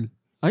out the peel.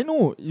 I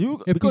know you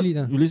Yeah, because peel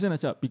it, you listen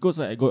Achak, because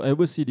I got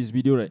ever see this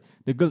video, right?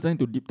 The girl trying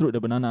to deep throat the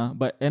banana,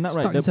 but end up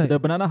Stuck right inside. the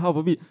banana half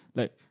of it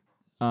like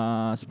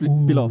split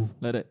Ooh. peel off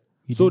like that.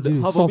 You So the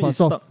dangerous. half Soft of it ah, is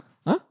soft. stuck.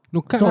 Huh? No,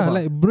 cut Soft lah, ah?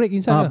 like break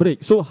inside lah. Break.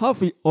 So half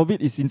of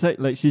it is inside,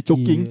 like she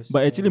choking, Yes.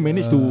 but actually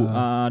managed to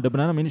the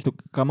banana managed to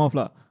come off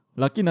lah.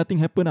 Lucky nothing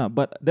happened lah.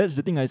 But that's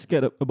the thing I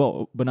scared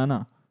about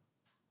banana.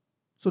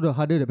 So the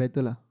harder the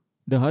better lah.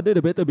 The harder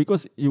the better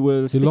because it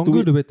will The stick to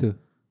longer it. the better.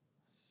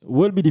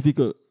 Will be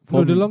difficult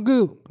for No, the me. longer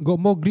got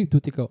more grip to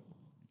take out.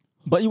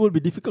 But it will be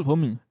difficult for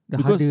me The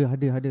because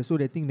harder. So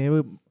that thing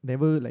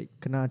never like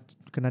kena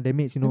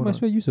damage, you You know. might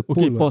as or well use a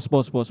okay, pole.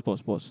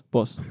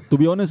 pause. To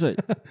be honest, right?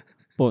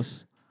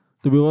 Pause.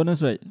 To be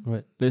honest, right?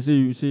 Right. Let's say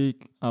you say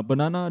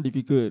banana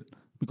difficult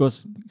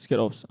because scared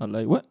of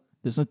like what?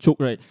 There's no choke,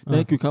 right?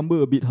 Then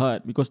cucumber a bit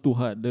hard because too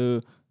hard.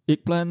 The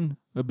eggplant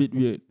a bit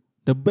weird.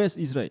 The best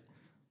is right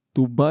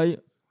to buy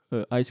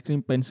ice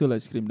cream, pencil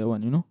ice cream. That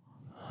one, you know.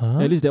 Huh?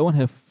 At least that one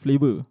have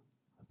flavor.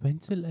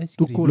 Pencil ice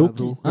Too cream. cold lah,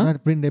 Low-key, bro. Kena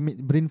brain damage,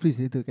 brain freeze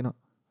later cannot.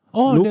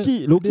 Oh,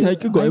 Low-key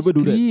hiker got ice ever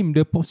do that. cream,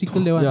 the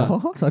popsicle that one. Yeah.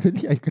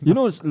 Suddenly I cannot. You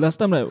know, last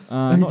time like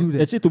not, do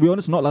that. actually to be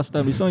honest, not last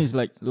time. This one is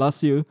like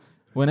last year.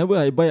 Whenever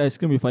I buy ice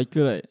cream with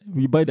Hiker, right,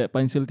 we buy that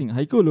pencil thing.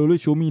 Hiker will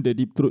always show me the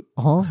deep throat.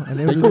 I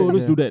never Hiker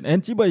always do that.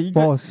 And Chiba,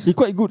 Pause. he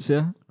quite good,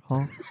 yeah.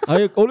 Huh?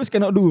 I always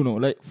cannot do,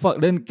 like fuck,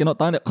 then cannot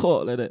tahan that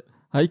court like that.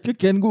 Hiker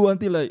can go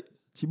until like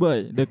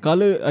Chiba, the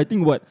color, I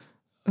think what?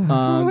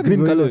 What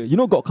Green is going color. You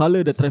know got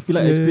color, the traffic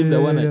ice cream,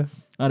 that one, right?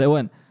 That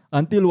one.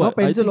 Until What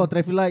what? I pencil think or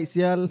traffic light,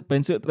 sial.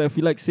 pencil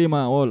traffic same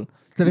all.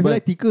 Traffic But-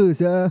 light thicker,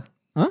 sia.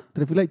 Huh?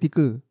 Traffic light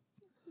thicker.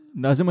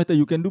 Doesn't matter,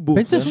 you can do both.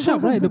 Pencil yeah.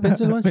 sharp, right? The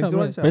pencil one sharp, Pencil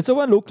one right? sharp. Pencil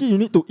one, low-key, you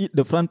need to eat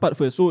the front part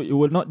first, so it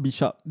will not be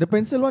sharp. The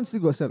pencil one still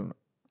got sell or not?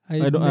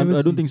 I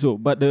don't think so.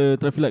 But the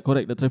traffic light,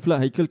 correct. The traffic light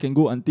Haikal can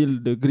go until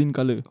the green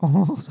color.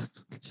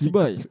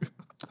 Chibai.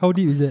 How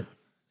deep is that?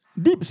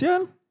 Deep,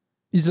 sial.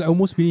 It's like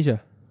almost finished.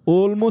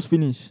 Almost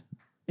finished.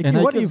 And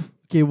Okay,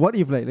 Haikal- what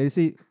if like let's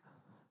say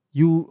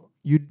you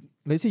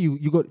let's say you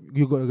got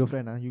a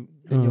girlfriend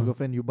your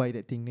girlfriend you buy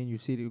that thing, then you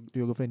say to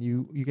your girlfriend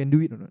you can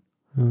do it or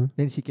not?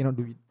 Then she cannot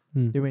do it.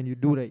 Then when you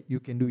do, right, you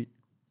can do it.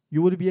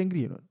 You will be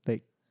angry or not?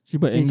 Like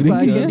Chibai "Hey, angry. Shiba,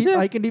 sia. sia.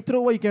 I can deep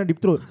throat, why you cannot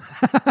deep throat?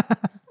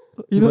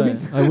 You know what I mean?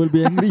 Chibai, I will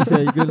be angry, sia,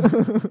 Haikal.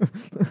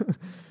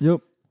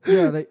 Yup.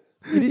 Yeah, like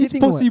It's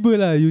irritating or what? possible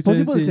lah. You try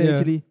to Possible, say, sia, yeah.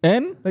 actually.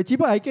 And Like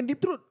Chiba, I can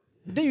deep throat.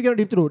 Then you cannot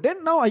deep throat.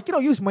 Then now I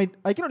cannot use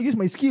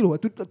my skill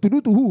what, to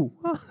do to who?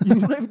 You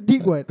don't have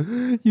dick what?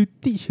 You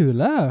teach her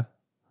lah.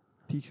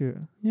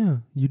 Teacher. Yeah,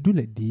 you do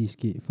like this.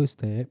 Okay,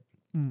 first step,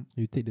 Mm.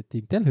 you take the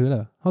thing. Tell her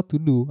lah how to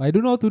do. I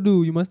don't know how to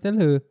do. You must tell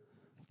her.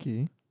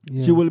 Okay.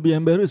 Yeah. she will be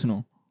embarrassed,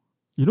 no?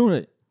 You know,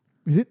 right?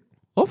 Is it?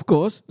 Of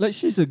course, like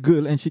she's a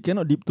girl and she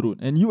cannot deep throat,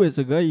 and you as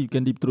a guy you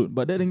can deep throat.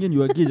 But then again,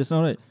 you are gay just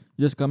now, right?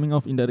 Just coming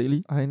off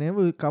indirectly. I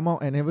never come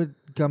out. I never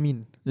come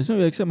in. Just now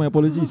you accept my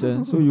apologies,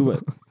 so you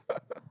what?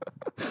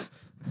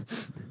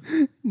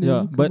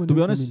 Yeah, but to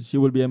be honest, she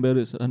will be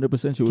embarrassed.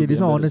 100% she will Okay, be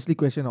this one embarrassed. honestly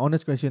question.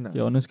 Honest question. Okay,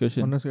 honest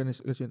question.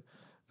 Honest question.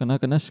 Kena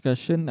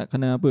discussion nak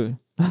kena apa?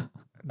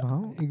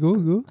 Now,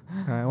 Go.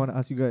 I want to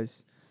ask you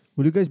guys.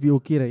 Will you guys be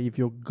okay, right, if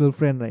your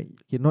girlfriend, right,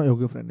 okay, not your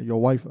girlfriend, your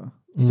wife,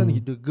 this one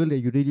is the girl that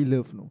you really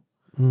love, no?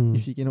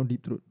 If she cannot deep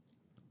throat,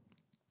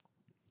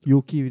 you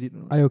okay with it?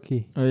 No? I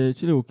okay. I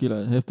actually okay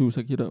lah. Have to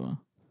suck it up.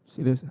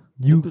 Serious?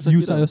 You Have to suck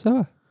it suck up. yourself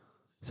lah.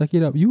 Suck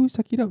it up. You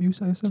suck it up. You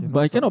suck yourself. Okay.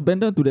 But I cannot bend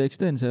down to the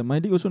extent. My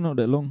dick also not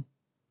that long,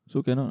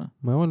 so cannot.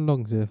 My one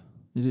long, sir.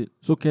 Is it?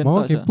 So can My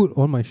one touch. can put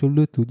on my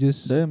shoulder to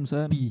just Damn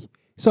son. pee.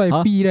 So I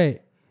Huh? pee,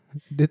 right?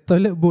 The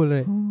toilet bowl,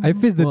 right? I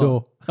face the Wow. door.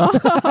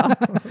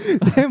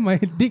 Then my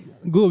dick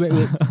go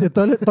backwards. The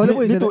toilet bowl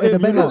is Need at to the aim,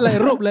 back you know, lah. Like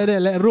rope like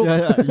that, like rope.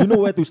 Yeah. You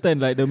know where to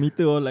stand, like the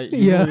meter or like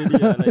you Yeah. know already,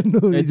 like Know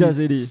already. adjust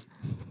already.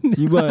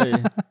 Sibai.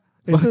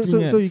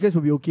 So you guys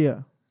will be okay,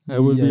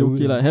 I will Yeah, be I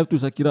okay will. lah. Have to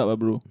suck it up,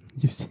 bro.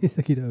 You say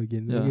suck it up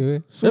again. Yeah.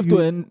 Okay. So have you- to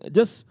and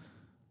just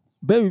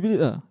bear with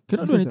it lah.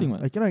 Cannot do anything,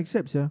 man. I cannot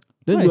accept, yeah.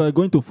 Then Why? you are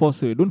going to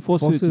force her. Don't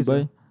force her, Force her,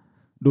 Sibai.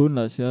 Don't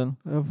lah, sial.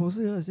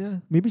 Force her, yeah.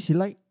 Maybe she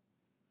like.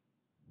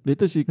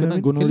 Later she kena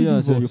when can gonorrhea,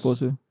 you sial. You divorce?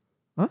 force her.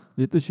 Huh?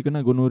 Later she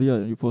kena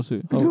gonorrhea. You force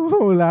her. How?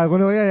 No lah,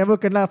 gonorrhea never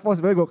kena force.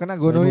 Where got kena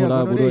gonorrhea? I know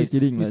lah, Gonorrhea bodoh, is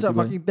kidding you lah, start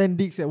Sibai. fucking 10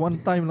 dicks at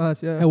one time lah, At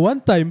yeah. one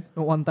time,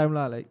 Not one time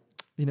lah, like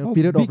in a how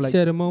period of big like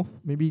sia the mouth?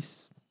 maybe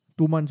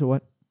 2 months or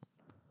what.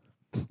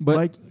 But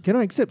I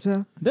cannot accept,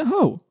 yeah. then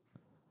how?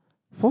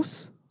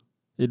 Force?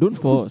 Don't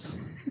force.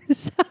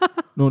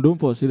 No, don't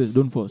force. Serious,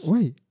 don't force.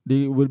 Why?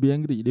 They will be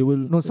angry. They will.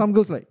 No, some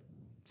girls like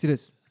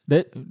serious.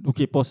 That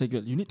okay, pause,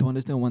 girl. You need to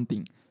understand one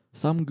thing.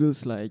 Some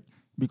girls like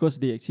because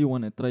they actually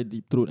want to try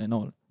deep throat and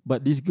all.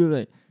 But this girl,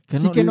 right,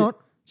 cannot. She cannot.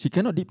 She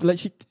cannot deep like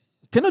she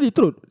cannot deep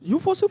throat. You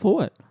force her for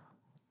what?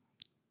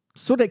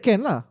 So that can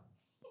lah.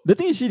 The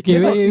thing is she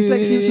Okay, cannot. wait, It's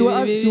like she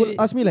will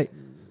wait. ask me like,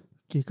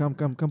 okay, come,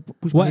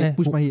 push What, my head, eh?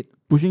 push my head.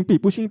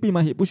 Pushing P,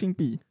 my head, pushing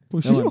P.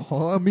 Pushing. That one.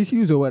 Oh,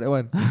 misuse or what? That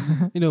one.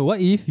 You know,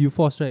 what if you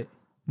force, right?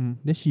 Hmm.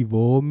 Then she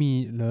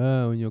vomit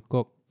lah on your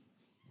cock.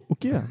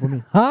 Okay lah for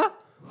me. Huh?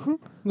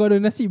 Got the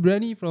nasi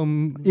biryani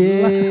from...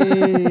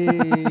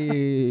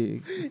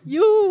 Yay!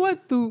 You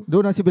want to...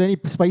 Don't nasi biryani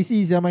spicy.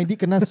 Yeah, my dick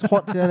kena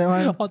hot. Yeah, that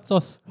one. Hot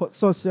sauce. Hot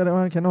sauce. Yeah, that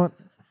one cannot.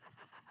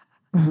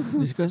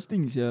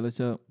 Disgusting, sia lah,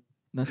 sia.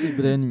 Nasi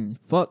biryani.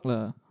 Fuck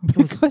lah.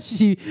 Because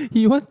he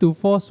want to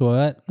force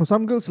what? No,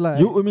 some girls like.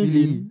 You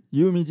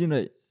imagine,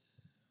 right?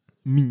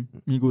 Me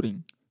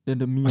goreng. Then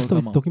the I mee will thought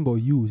come you out. talking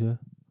about you, sir.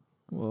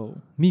 Wow.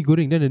 Me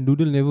goreng, then the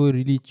noodle never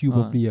really chew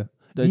Ah. properly.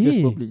 Digest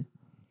Hey. properly.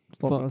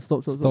 Stop.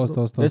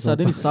 Stop. Then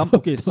suddenly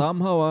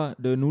somehow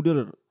the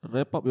noodle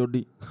wrap up your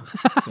dick.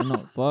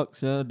 Cannot. Fuck,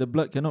 sia. The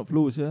blood cannot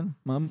flow, sia.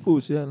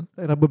 Mampus, sia.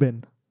 Like rubber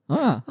band.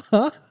 Ha?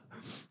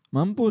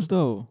 Mampus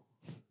tau.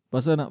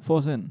 Pasal nak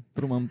force kan,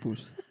 terus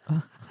mampus.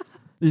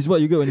 This is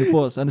what you get when you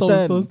force.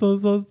 Understand?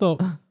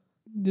 Stop.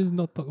 Just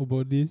not talk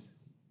about this.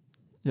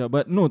 Yeah,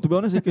 but no, to be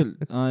honest, Akil,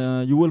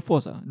 you will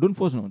force. Don't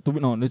force, no.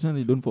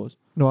 Literally, don't force.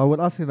 No, I will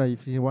ask her like,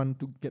 if she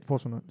want to get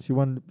forced or not. She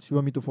want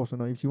me to force or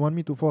not. If she want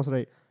me to force,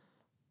 right,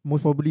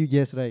 most probably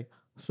yes, right.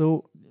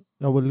 So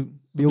I will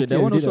be okay.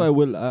 That one with also it, I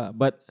will.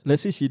 But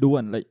let's say she don't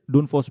want, like,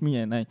 don't force me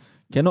and I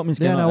cannot means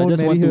Then cannot. I I won't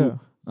just marry want her. to.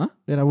 Huh?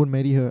 Then I won't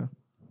marry her.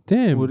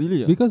 Damn. Oh,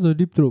 really? Because of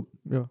deep throat.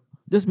 Yeah.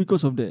 Just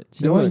because of that.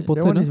 That one That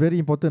important, one ah. is very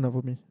important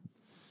for me.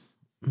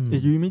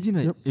 You imagine,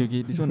 right? Yep.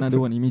 Okay, this one another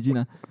one.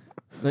 Imagine,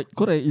 like,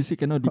 correct, you say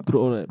cannot deep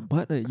throat, alright.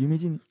 But, right, you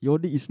imagine your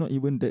dick is not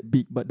even that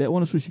big, but that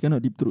one also she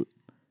cannot deep throat.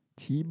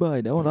 Cibai,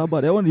 that one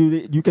rabak. That one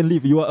you can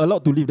leave. You are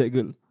allowed to leave that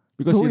girl.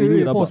 Because No, she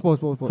really rabak. pause.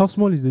 How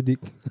small is the dick?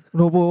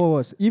 No,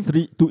 pause. If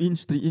 3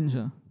 inch.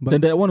 But-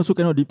 Then that one also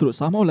cannot deep throat.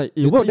 Somehow like,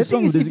 the what is thing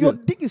wrong with is, this if your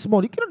girl? dick is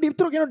small, you cannot deep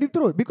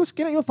throat because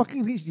cannot even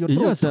fucking reach your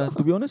throat. Yes,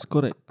 to be honest,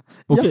 correct.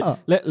 Okay, Yeah.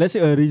 let's say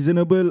a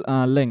reasonable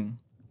length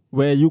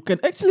where you can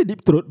actually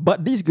deep throat,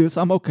 but this girl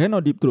somehow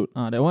cannot deep throat.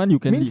 That one you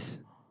can leave. Means,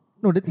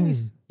 no, the thing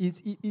is,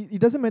 it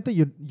doesn't matter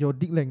your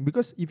dick length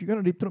because if you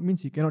cannot deep throat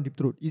means you cannot deep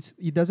throat.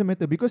 It doesn't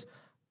matter because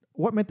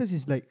what matters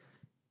is like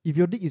if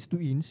your dick is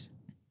 2 inch,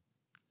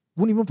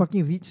 won't even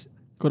fucking reach.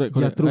 Correct.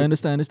 Yeah, true. I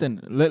understand.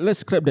 Let's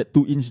scrap that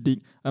 2 inch dick.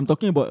 I'm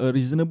talking about a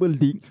reasonable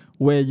dick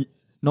where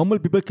normal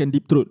people can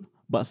deep throat,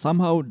 but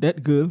somehow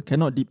that girl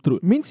cannot deep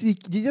throat. Means he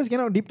just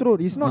cannot deep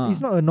throat. It's not. Ah. It's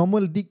not a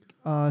normal dick.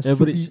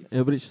 Should be-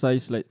 Average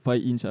size like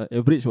 5 inch.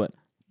 Average what?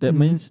 That Mhm.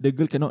 means the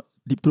girl cannot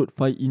deep throat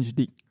 5 inch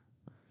dick.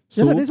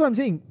 Yeah, lah, that's what I'm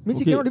saying. Means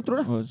he okay. cannot deep throat.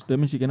 Lah. Oh, that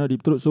means she cannot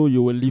deep throat, so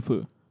you will leave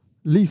her.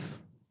 Leave.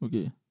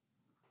 Okay.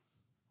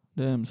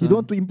 Damn. She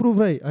don't want to improve,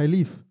 right? I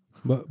leave.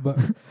 But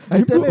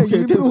I tell her,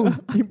 Okay, you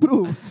okay.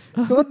 improve.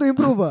 Don't want to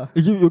improve,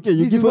 You This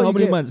give is her what how you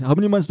many get. months? How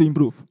many months to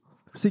improve?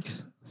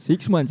 6.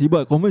 6 months.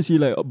 But confirm she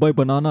like buy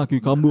banana,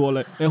 cucumber, or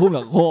like at home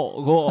like go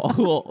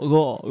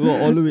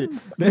all the way.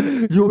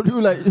 Then you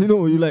like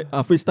you like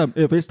FaceTime.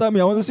 FaceTime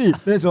me, I want to see.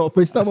 That's your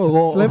FaceTime.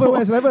 Saliva,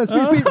 where? Saliva,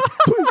 speed.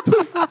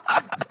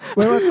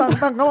 Wait, tang,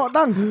 come on,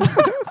 tang.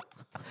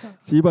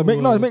 Cibai, make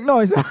noise, make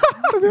noise.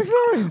 Make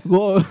noise.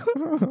 Go.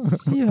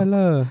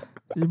 Sialah.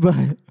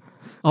 Cibai.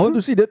 I want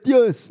to see the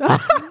tears.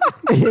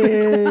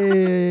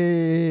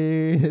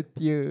 Hey,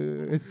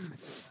 tears.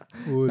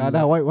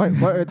 Dah, wipe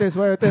your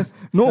test,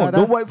 No, Dah.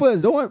 don't wipe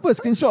first.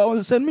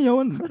 Screenshot, send me. I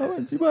want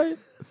Cibai.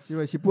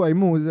 She put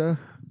emo.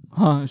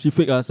 She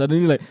fake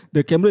suddenly like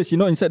the camera, she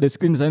not inside the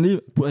screen, suddenly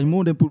put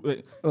emo, then put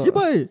like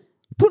Cibai,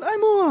 put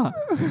emo.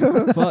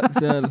 Fuck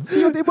sel.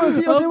 See your table.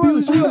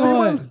 Abusing or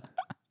what?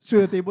 Show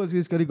your table.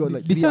 Sekali got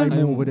like This 3 one-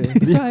 emo over there.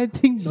 This one I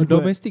think Cibai.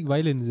 domestic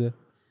violence.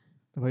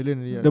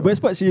 Violent. Yeah. The best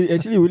part, she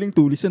actually willing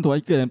to listen to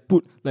Haikal and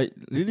put like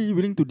really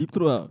willing to deep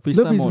throat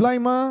FaceTime Love is on.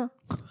 blind, ma.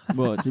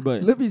 Cibai.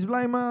 Love is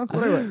blind, ma.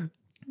 Correct, right?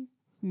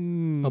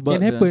 About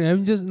Can happen.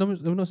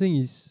 I'm not saying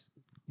it's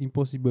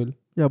impossible.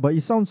 Yeah, but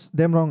it sounds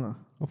damn wrong.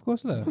 Of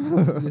course lah.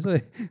 That's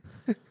why.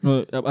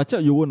 No,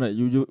 Acap, you won't, right?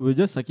 You will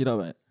just suck it up,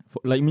 right?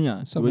 Like me,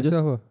 Suck you will just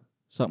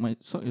myself.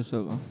 suck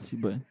yourself.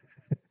 Cibai.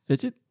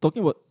 Actually,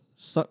 talking about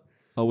suck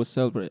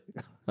ourselves, right?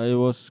 I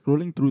was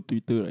scrolling through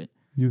Twitter, right?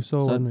 You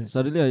saw one. Right?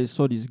 Suddenly I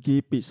saw this gay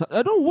page.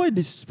 I don't know why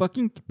this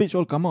fucking page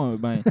all come out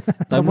with my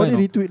Somebody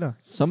timeline. retweet lah.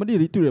 Somebody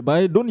retweet, but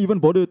I don't even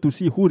bother to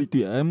see who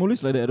retweet. I'm always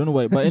like that. I don't know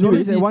why. But It's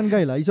anyway, always that one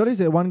guy lah. It's always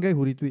that one guy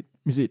who retweet.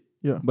 is it?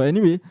 Yeah. But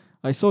anyway,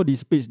 I saw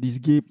this page,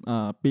 this gay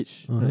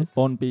page, Uh-huh. right?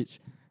 Porn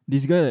page.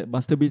 This guy like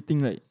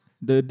masturbating, right?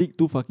 The dick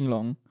too fucking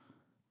long,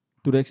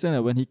 to the extent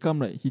that when he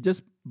come, right, he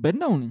just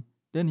bend down.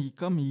 Then he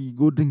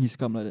go drink his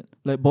cum like that,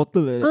 like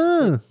bottle like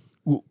that.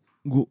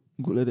 Go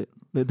like that,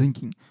 like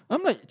drinking.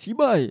 I'm like,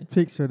 Cibai.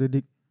 Fake the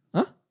dick.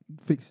 Huh?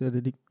 Fake the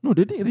dick. No,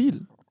 the dick real.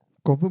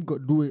 Confirm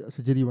got do a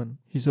surgery one.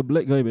 He's a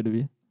black guy, by the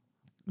way.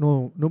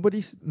 No,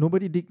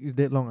 nobody dick is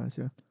that long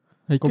sia.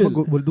 Confirm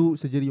Haikal. will do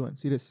surgery one.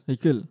 Serious.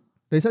 Haikal.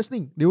 There's such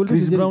thing. They will do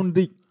Chris surgery. Brown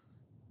dick.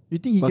 You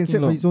think he can Fucking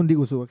set long. his own dick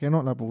also?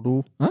 Cannot lah,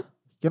 bodoh. Huh?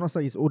 Cannot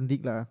suck his own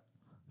dick lah.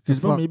 Chris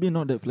The Brown fuck? maybe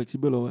not that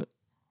flexible or what.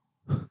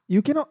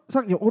 You cannot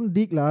suck your own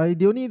dick lah.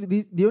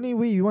 The only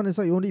way you want to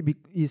suck your own dick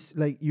is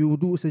like you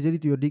do surgery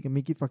to your dick and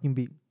make it fucking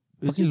big.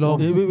 Fucking long.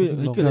 Wait.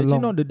 Fucking long. Haikal, actually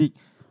Long. not the dick.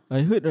 I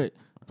heard, right,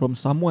 from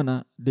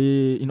someone,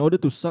 they, in order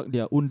to suck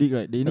their own dick,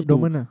 right, they need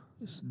Abdomen lah.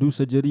 to do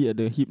surgery at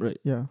the hip, right?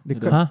 Yeah. They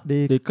At cut. Huh?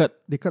 They cut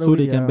They cut so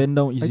away they can their- bend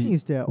down I think easy.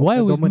 it's their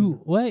Why would abdomen. you?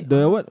 Why?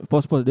 The what?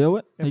 Pause. They are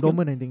what? Haikal?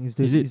 Abdomen, I think,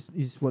 Is it?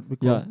 is what we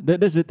call. Yeah,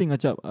 that's the thing,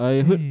 Acap.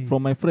 I heard Hey.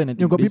 from my friend. I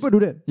think You got they- people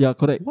do that? Yeah,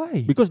 correct.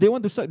 Why? Because they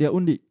want to suck their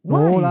own dick.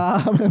 No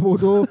lah,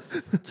 bodoh.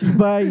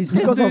 Cibai. It's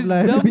because of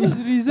like. That maybe- was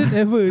reason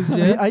ever.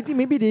 Yeah. I think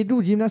maybe they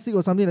do gymnastic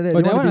or something like that.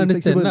 But They that want one to be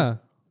understand flexible.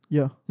 lah.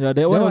 Yeah. Yeah,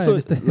 that That one one I also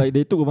understand. like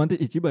they took advantage.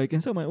 Cibai, I can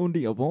suck my own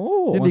dick.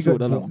 Oh, masuk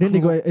dalam. Then they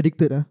got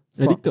addicted.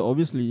 Addicted,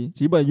 obviously.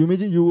 Cibai, you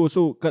imagine you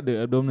also cut the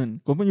abdomen.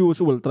 Confirm you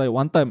also will try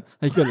one time.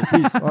 Haikal,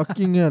 please.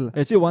 Fucking hell.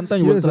 Actually, one time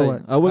you will Serious or try.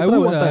 what? I will I try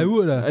would one lah. time. I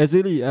would lah.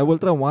 Actually, I will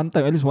try one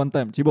time, at least one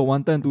time. Cibai,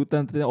 1 time, 2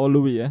 time, 3 time, all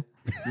the way.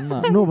 Nah.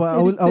 No, but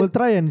I will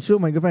try and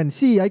show my girlfriend.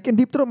 See, I can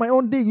deep throat my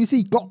own dick. You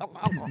see.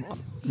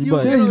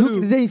 Cibai.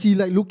 Then she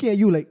like looking at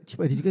you like,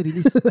 Cibai, this guy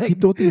really deep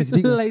throating his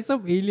dick. Like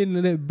some alien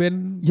like that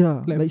bend.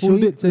 Yeah, like like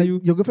showing, folded, like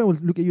you. your girlfriend will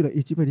look at you like,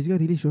 hey, Cibai, this guy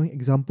really showing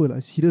example.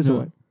 Serious Yeah. or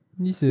what?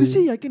 This, You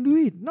see, I can do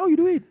it. Now you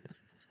do it.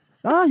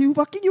 You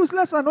fucking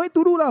useless lah. No need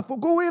to do lah.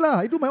 Go away lah.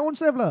 I do my own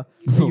self lah.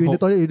 Then you in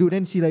the toilet, you do.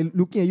 Then she like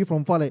looking at you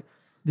from far like,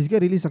 this guy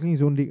really sucking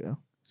his own dick.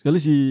 Sekali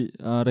she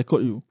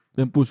record you,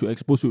 then push you,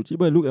 expose you.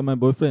 Cibai, look at my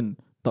boyfriend.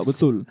 Tak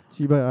betul.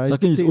 Cibai,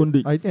 Sucking his own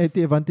dick. I think I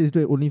take advantage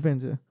to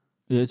OnlyFans.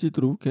 Yeah, actually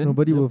true. Can.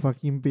 Nobody Yeah. will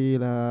fucking pay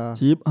lah.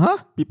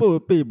 People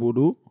will pay,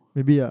 bodoh.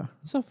 Maybe yeah.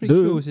 some freak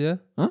Duh. shows, yeah.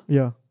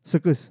 Yeah.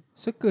 Circus.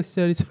 Circus,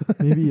 yeah.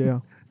 Maybe yeah.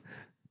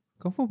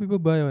 Confirm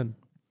people buy one.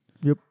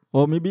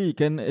 Or maybe you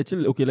can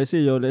actually, okay, let's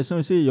say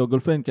your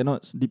girlfriend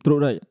cannot deep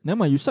throat, right? Never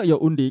mind, you suck your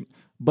own dick,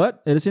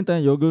 but at the same time,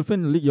 your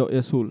girlfriend lick your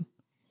asshole.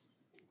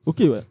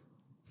 Okay, what?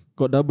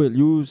 Got double.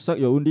 You suck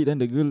your own dick, then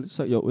the girl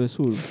suck your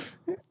asshole.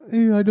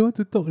 I don't want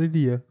to talk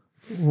already, yeah.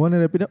 Wanna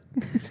wrap it up?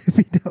 Wrap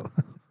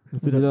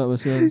it up,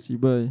 pasal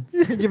Cibai.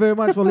 Thank you very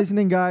much for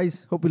listening,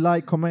 guys. Hope you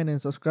like, comment,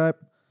 and subscribe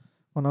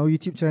on our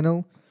YouTube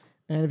channel.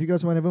 And if you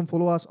guys want to even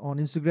follow us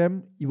on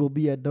Instagram, it will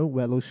be at The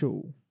Wello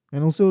Show.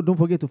 And also, don't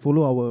forget to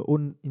follow our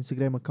own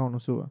Instagram account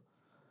also.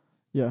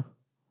 Yeah.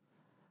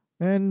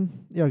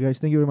 And yeah, guys,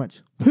 thank you very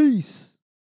much. Peace.